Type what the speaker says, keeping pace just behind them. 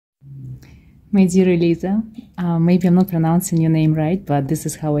My dear ELIZA, maybe I'm not pronouncing your name right, but this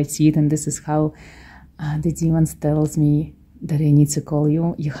is how I see it, and this is how the demons tells me that I need to call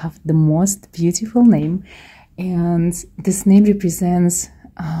you. You have the most beautiful name, and this name represents,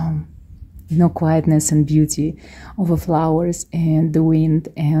 quietness and beauty over flowers and the wind.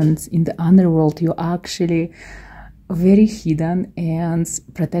 And in the underworld, you're actually very hidden and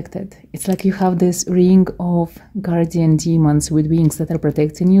protected. It's like you have this ring of guardian demons with wings that are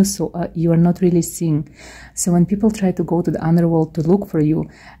protecting you, so you are not really seen. So when people try to go to the underworld to look for you,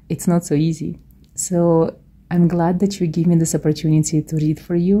 it's not so easy. So I'm glad that you give me this opportunity to read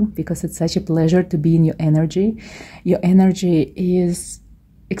for you, because it's such a pleasure to be in your energy. Your energy is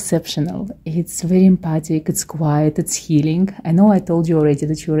exceptional. It's very empathic, it's quiet, it's healing. I know I told you already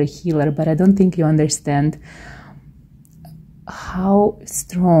that you're a healer, but I don't think you understand how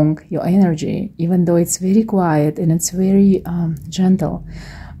strong your energy, even though it's very quiet and it's very gentle,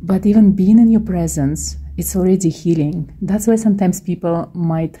 but even being in your presence, it's already healing. That's why sometimes people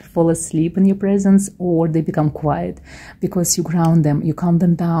might fall asleep in your presence, or they become quiet, because you ground them, you calm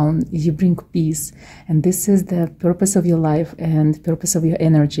them down, you bring peace. And this is the purpose of your life and purpose of your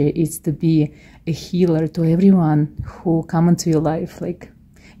energy, is to be a healer to everyone who come into your life. Like,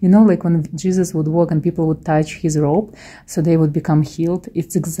 like when Jesus would walk and people would touch his robe, so they would become healed.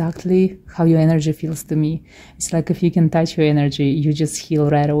 It's exactly how your energy feels to me. It's like if you can touch your energy, you just heal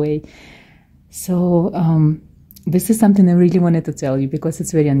right away. So this is something I really wanted to tell you, because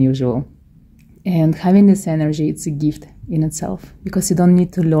it's very unusual. And having this energy, it's a gift in itself, because you don't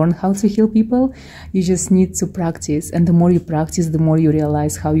need to learn how to heal people. You just need to practice. And the more you practice, the more you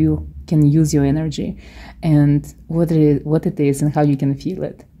realize how you can use your energy and what it is and how you can feel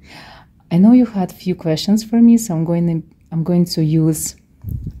it. I know you had a few questions for me, so I'm going to use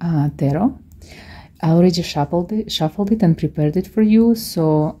tarot. I already shuffled it and prepared it for you,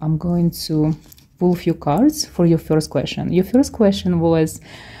 so I'm going to pull a few cards for your first question. Your first question was,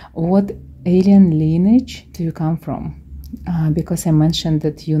 what alien lineage do you come from? Because I mentioned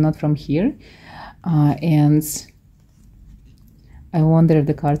that you're not from here, and I wonder if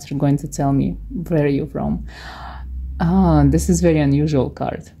the cards are going to tell me where you're from. This is a very unusual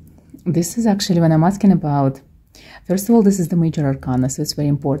card. This is actually when I'm asking about, first of all, this is the major arcana, so it's very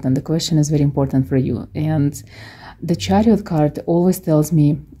important. The question is very important for you. And the Chariot card always tells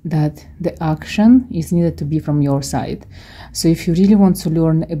me that the action is needed to be from your side. So if you really want to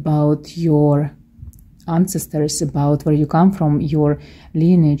learn about your ancestors, about where you come from, your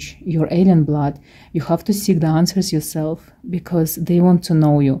lineage, your alien blood, you have to seek the answers yourself, because they want to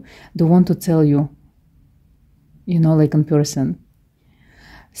know you. They want to tell you, like in person.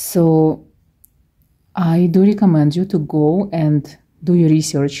 So I do recommend you to go and do your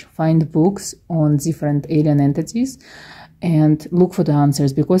research, find books on different alien entities, and look for the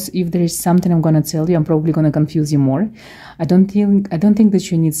answers, because if there is something I'm going to tell you, I'm probably going to confuse you more. I don't think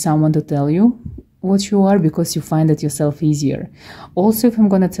that you need someone to tell you what you are, because you find it yourself easier. Also, if I'm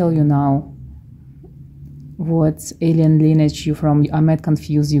going to tell you now what alien lineage you're from, I might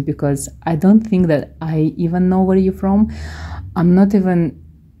confuse you, because I don't think that I even know where you're from. I'm not even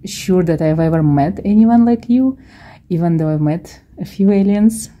sure that I've ever met anyone like you, even though I've met a few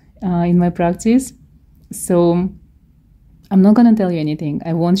aliens in my practice. So I'm not going to tell you anything.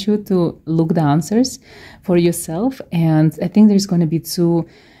 I want you to look the answers for yourself. And I think there's going to be two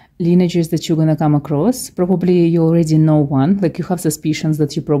lineages that you're going to come across. Probably you already know one, like you have suspicions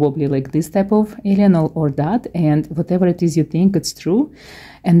that you probably like this type of alien or that, and whatever it is you think, it's true.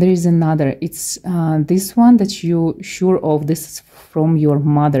 And there is another, it's this one that you're sure of, this is from your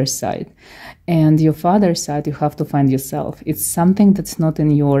mother's side. And your father's side, you have to find yourself. It's something that's not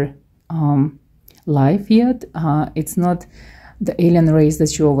in your life yet. It's not the alien race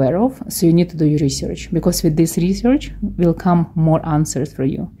that you're aware of, so you need to do your research, because with this research will come more answers for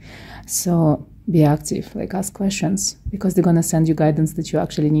you. So be active, like ask questions, because they're gonna send you guidance that you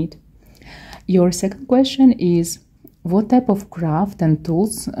actually need. Your second question is, what type of craft and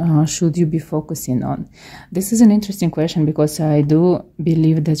tools should you be focusing on? This is an interesting question, because I do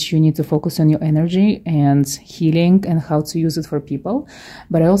believe that you need to focus on your energy and healing and how to use it for people,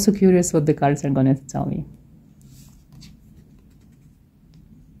 but I'm also curious what the cards are going to tell me.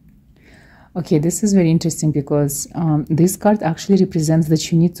 Okay, this is very interesting, because this card actually represents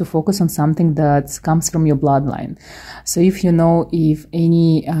that you need to focus on something that comes from your bloodline. So if you know if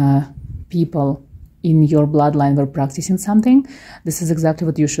any people in your bloodline were practicing something, this is exactly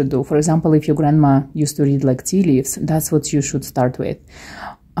what you should do. For example, if your grandma used to read like tea leaves, that's what you should start with.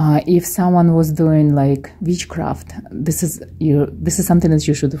 If someone was doing like witchcraft, this is something that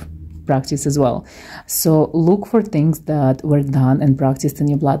you should practice as well. So look for things that were done and practiced in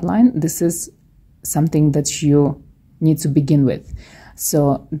your bloodline. This is something that you need to begin with.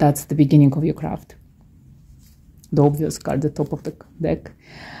 So that's the beginning of your craft. The obvious card, the top of the deck.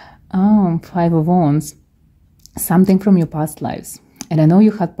 Five of Wands. Something from your past lives. And I know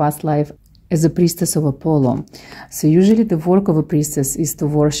you had past life as a priestess of Apollo. So usually the work of a priestess is to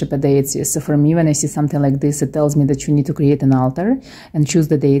worship a deity. So for me, when I see something like this, it tells me that you need to create an altar and choose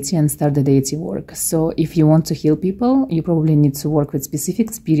the deity and start the deity work. So if you want to heal people, you probably need to work with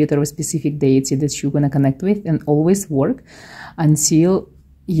specific spirit or a specific deity that you're going to connect with, and always work until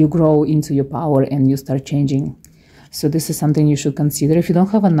you grow into your power and you start changing. So this is something you should consider. If you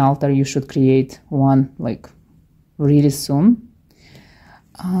don't have an altar, you should create one like really soon.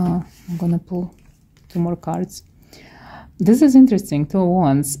 I'm gonna pull two more cards. This is interesting. Two of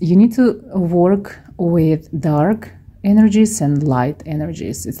Wands. You need to work with dark energies and light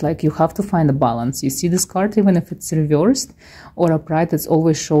energies. It's like you have to find a balance. You see this card, even if it's reversed or upright, it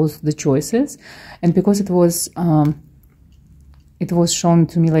always shows the choices. And because it was shown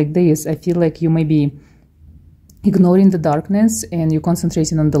to me like this, I feel like you may be ignoring the darkness and you're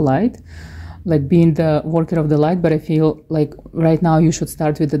concentrating on the light, like being the worker of the light. But I feel like right now you should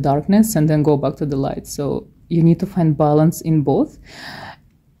start with the darkness and then go back to the light. So you need to find balance in both.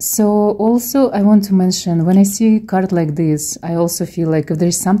 So also I want to mention, when I see a card like this, I also feel like if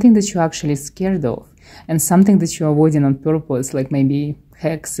there's something that you're actually scared of and something that you're avoiding on purpose, like maybe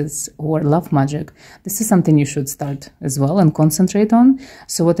hexes or love magic, this is something you should start as well and concentrate on.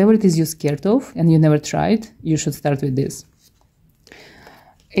 So whatever it is you're scared of and you never tried, you should start with this.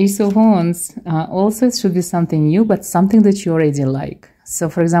 Ace of Wands. Also it should be something new, but something that you already like. So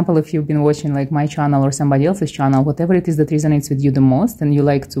for example, if you've been watching like my channel or somebody else's channel, whatever it is that resonates with you the most and you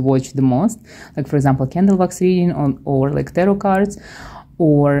like to watch the most, like for example candle wax reading or like tarot cards,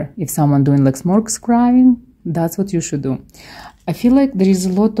 or if someone doing like smoke scrying, that's what you should do. I feel like there is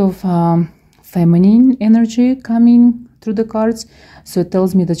a lot of feminine energy coming through the cards, so it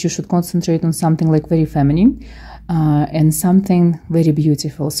tells me that you should concentrate on something like very feminine and something very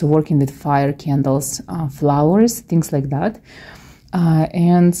beautiful. So working with fire, candles, flowers, things like that.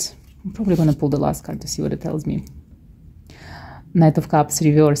 And I'm probably going to pull the last card to see what it tells me. Knight of Cups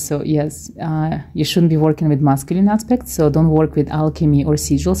reverse. So yes, you shouldn't be working with masculine aspects, so don't work with alchemy or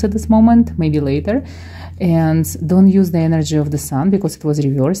sigils at this moment, maybe later. And don't use the energy of the sun because it was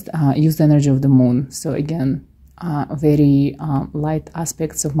reversed. Use the energy of the moon. So again, very light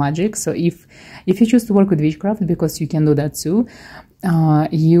aspects of magic. So if you choose to work with witchcraft, because you can do that too,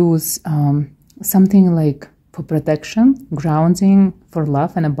 use something like for protection, grounding, for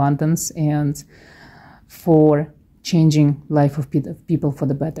love and abundance, and for changing life of people for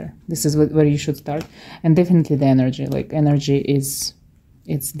the better. This is where you should start. And definitely the energy, like energy it's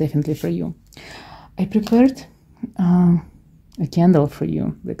definitely for you. I prepared a candle for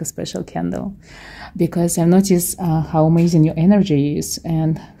you, like a special candle, because I've noticed how amazing your energy is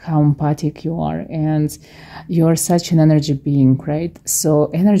and how empathic you are, and you're such an energy being, right?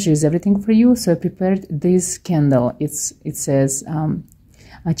 So energy is everything for you. So I prepared this candle. It says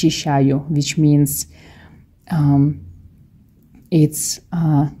Achishayu, which means it's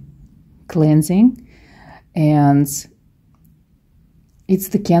cleansing, and it's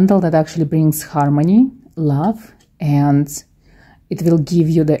the candle that actually brings harmony, love, and it will give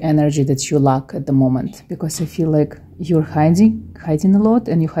you the energy that you lack at the moment, because I feel like you're hiding a lot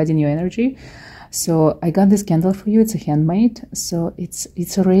and you're hiding your energy. So I got this candle for you. It's a handmade, so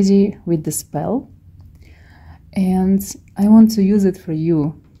it's already with the spell, and I want to use it for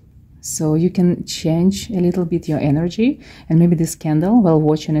you. So you can change a little bit your energy, and maybe this candle, while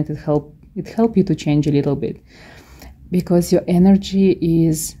watching it, it help you to change a little bit, because your energy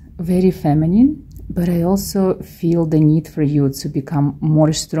is very feminine. But I also feel the need for you to become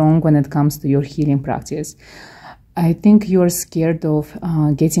more strong when it comes to your healing practice. I think you're scared of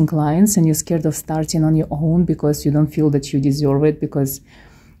getting clients, and you're scared of starting on your own because you don't feel that you deserve it, because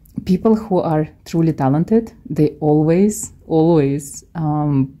people who are truly talented, they always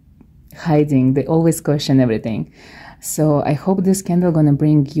hiding, they always question everything. So I hope this candle gonna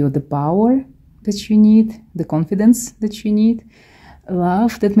bring you the power that you need, the confidence that you need,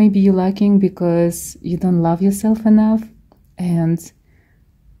 love that maybe you're lacking because you don't love yourself enough, and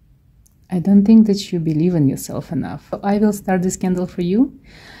I don't think that you believe in yourself enough. So I will start this candle for you,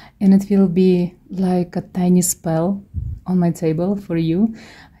 and it will be like a tiny spell on my table for you.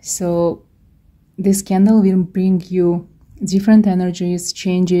 So this candle will bring you different energies,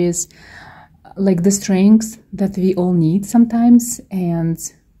 changes, like the strengths that we all need sometimes, and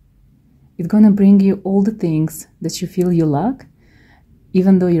it's gonna bring you all the things that you feel you lack,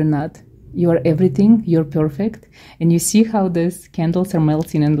 even though you're not You are everything. You're perfect. And you see how these candles are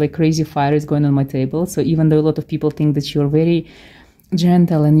melting and like crazy fire is going on my table. So even though a lot of people think that you're very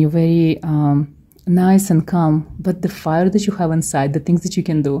gentle and you're very nice and calm, but the fire that you have inside, the things that you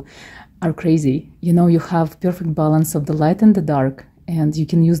can do are crazy. You know, you have perfect balance of the light and the dark, and you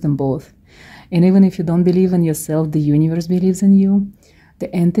can use them both. And even if you don't believe in yourself, the universe believes in you.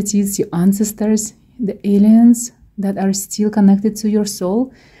 The entities, your ancestors, the aliens that are still connected to your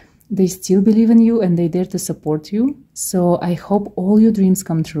soul, they still believe in you and they dare to support you. So I hope all your dreams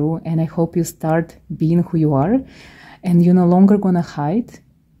come true, and I hope you start being who you are and you're no longer gonna hide,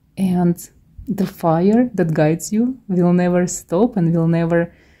 and the fire that guides you will never stop and will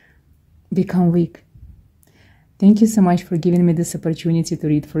never become weak. Thank you so much for giving me this opportunity to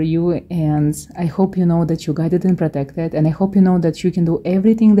read for you, and I hope you know that you're guided and protected, and I hope you know that you can do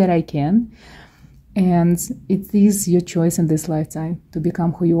everything that I can. And it is your choice in this lifetime to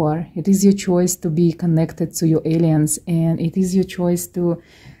become who you are. It is your choice to be connected to your aliens, and it is your choice to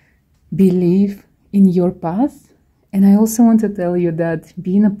believe in your path. And I also want to tell you that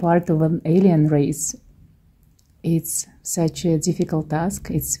being a part of an alien race, it's such a difficult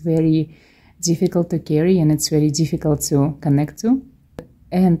task. It's very difficult to carry, and it's very difficult to connect to.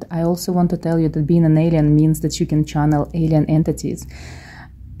 And I also want to tell you that being an alien means that you can channel alien entities,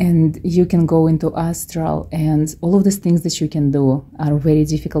 and you can go into astral, and all of these things that you can do are very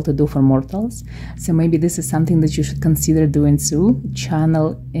difficult to do for mortals. So maybe this is something that you should consider doing too: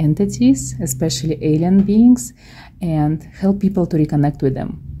 channel entities, especially alien beings, and help people to reconnect with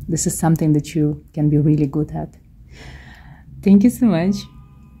them. This is something that you can be really good at. Thank you so much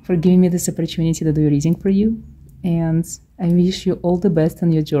for giving me this opportunity to do a reading for you, and I wish you all the best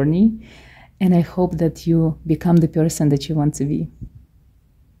on your journey, and I hope that you become the person that you want to be.